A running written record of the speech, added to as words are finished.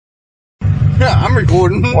I'm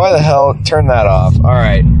recording. Why the hell? Turn that off. All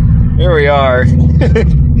right, here we are in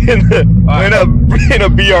a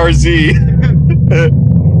BRZ.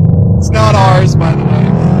 It's not ours, by the way.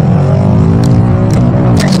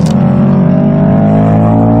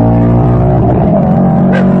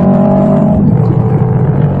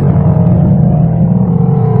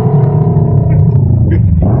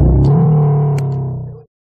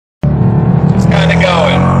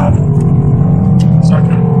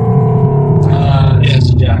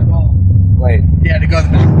 Yeah, to go to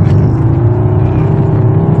the back.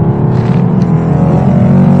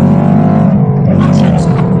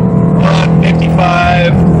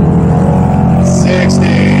 55, 60,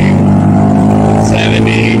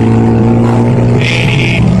 70,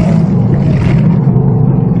 80.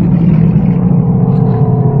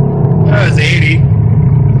 That was 80.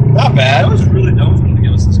 Not bad. That was really dumb for him to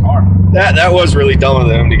give us this car. That was really dumb of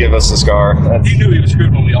them to give us this car. He knew he was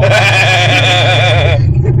screwed when we all.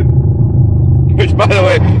 Which, by the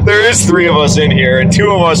way, there is 3 of us in here, and 2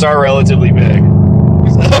 of us are relatively big.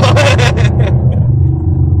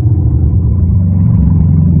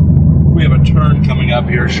 We have a turn coming up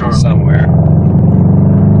here short Somewhere.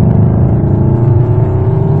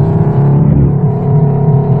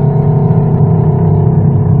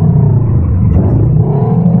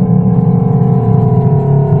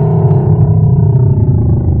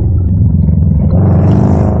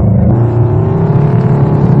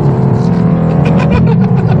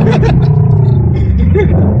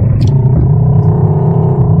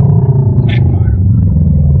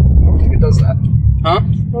 Huh? I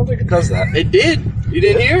don't think it does that. It did. You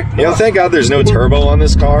didn't hear? You know, thank God there's no turbo on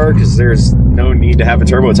this car, because there's no need to have a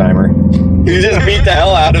turbo timer. You just beat the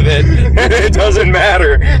hell out of it. It doesn't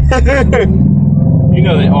matter. You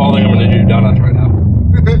know that all I'm going to do donuts right now.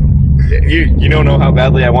 You don't know how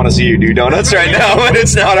badly I want to see you do donuts right now, but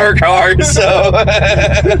it's not our car, so...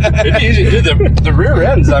 It's easy to do. The rear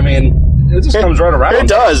ends, I mean, it just comes right around. It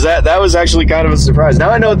does. That was actually kind of a surprise.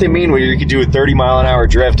 Now I know what they mean when you could do a 30-mile-an-hour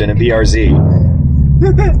drift in a BRZ.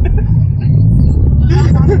 It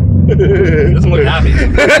doesn't look happy.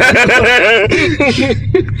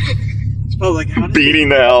 Oh, like, how did Beating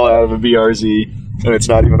the hell out of a BRZ, and it's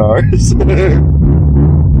not even ours.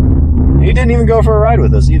 He didn't even go for a ride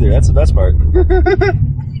with us either. That's the best part.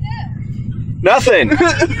 Nothing.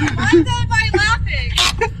 I'm done by laughing.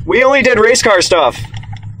 We only did race car stuff.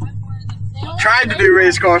 tried to do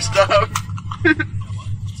race car stuff?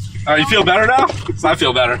 You feel better now? I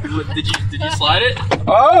feel better. Did you slide it?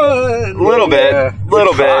 A little bit.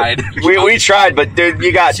 Little tried. bit. We tried, but dude,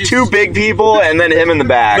 you got 2 big people and then him in the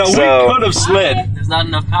back. No, so we could have slid. There's not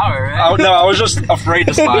enough power, right? No, I was just afraid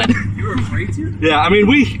to slide. You were afraid to? Yeah, I mean,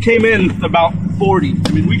 we came in about 40.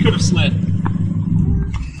 I mean, we could have slid.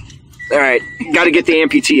 all right, got to get the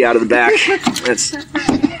amputee out of the back. That's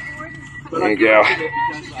there you go.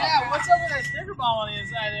 Yeah, what's up with that sticker ball on the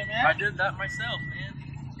inside there, man? I did that myself, man.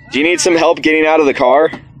 Do you need some help getting out of the car?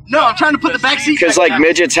 No, I'm trying to put the back seat Because back like down.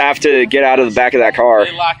 midgets have to get out of the back of that car.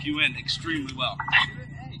 They lock you in extremely well.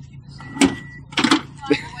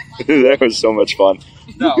 That was so much fun.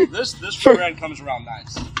 No, this rear end comes around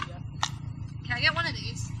nice. Can I get one of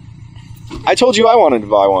these? I told you I wanted to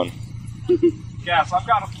buy one. Gas, I've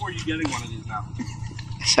got it for you getting one of these now.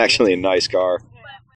 It's actually a nice car.